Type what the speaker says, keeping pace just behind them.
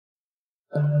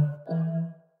In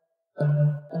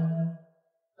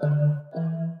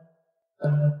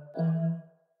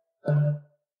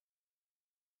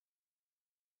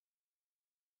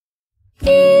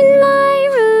my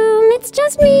room, it's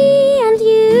just me and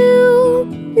you.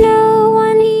 No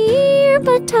one here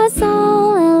but us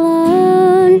all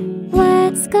alone.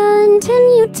 Let's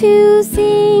continue to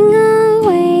sing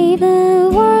away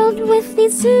the world with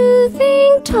these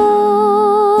soothing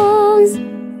tones.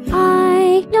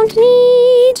 I don't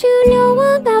need to know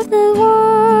about the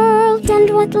world and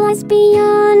what lies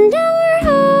beyond our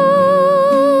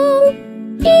home.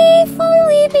 If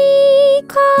only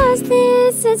because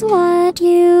this is what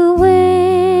you wish.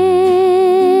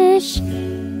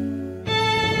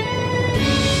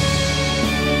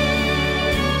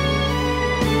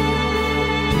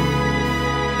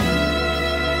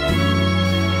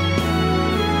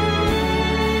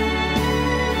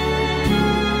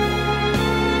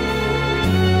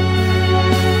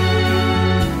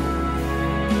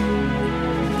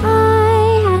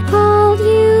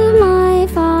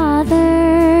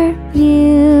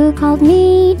 Called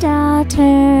me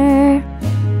daughter.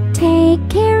 Take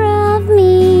care of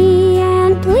me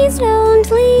and please don't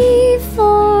leave,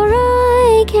 for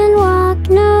I can walk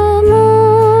no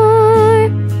more.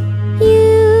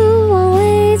 You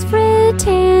always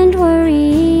pretend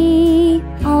worry,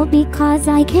 all because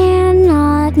I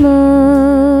cannot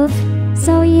move.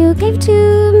 So you gave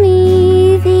to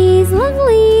me these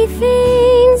lovely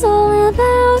things, all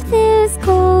about this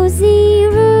cozy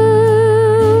room.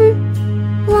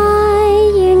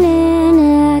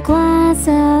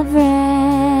 Of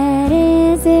red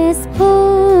is a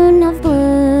spoon of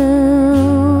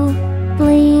blue,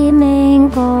 gleaming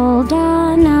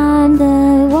golden on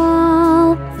the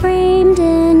wall, framed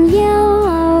in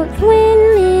yellow twin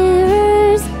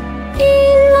mirrors.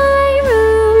 In my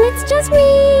room, it's just me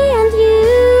and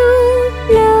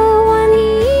you. No one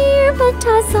here but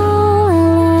us all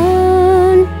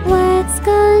alone. Let's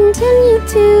continue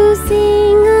to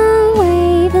sing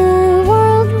away the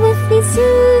world with these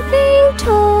soothing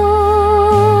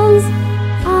tones.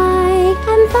 I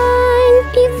am fine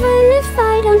even if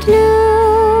I don't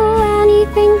know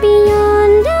anything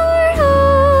beyond our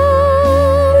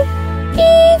home.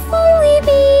 If only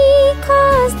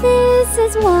because this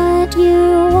is what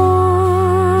you want.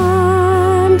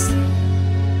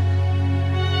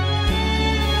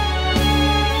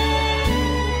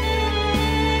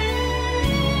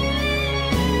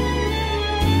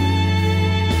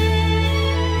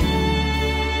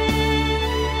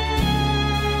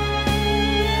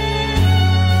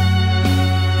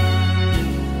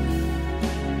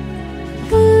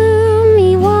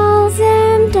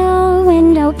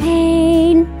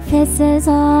 Pain. This is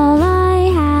all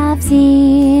I have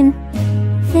seen.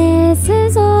 This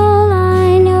is all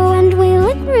I know, and will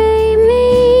it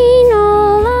remain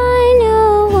all I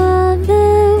know of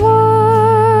the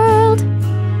world?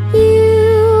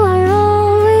 You are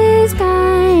always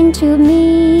kind to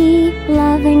me,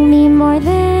 loving me more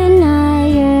than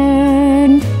I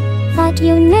earned. But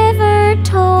you never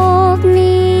told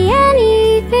me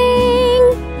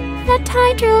anything that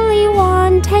I truly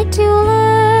wanted to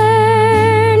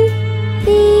learn.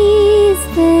 These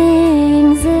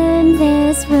things in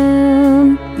this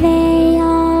room, they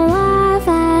all laugh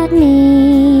at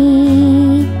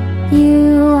me.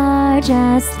 You are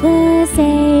just the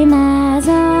same as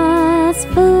us,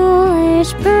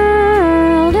 foolish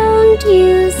girl, don't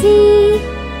you see?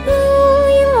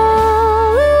 Lulila,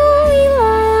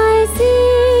 I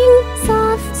sing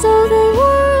soft so the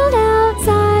world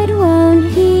outside won't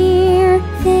hear.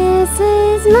 This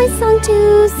is my song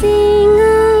to sing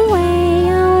away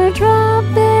our drop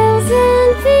bells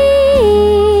and fears.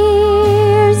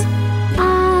 I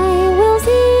will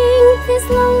sing this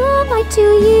lullaby to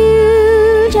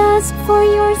you just for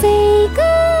your sake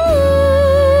alone,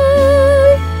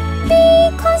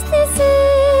 because this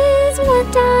is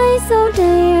what I so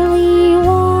dearly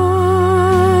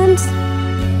want.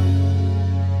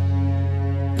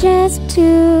 Just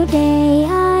today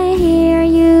I hear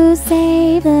you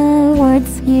say the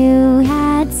words you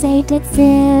had sated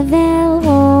civil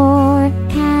war.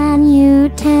 Can you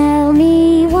tell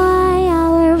me why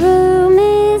our room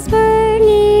is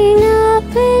burning up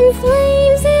in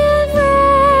flames of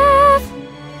wrath?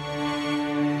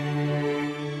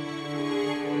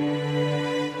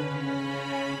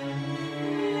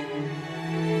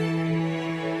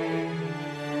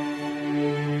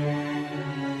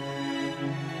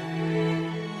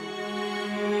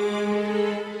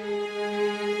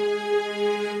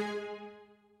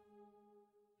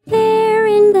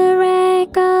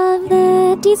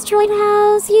 Destroyed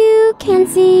house you can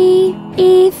see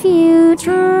if you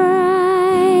try.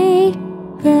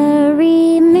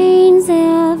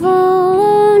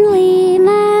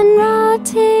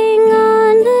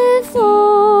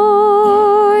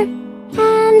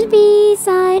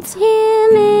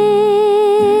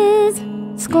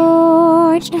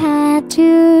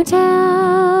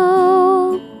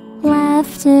 toe.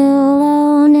 Left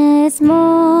alone, a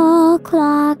small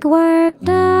clockwork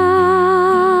doll.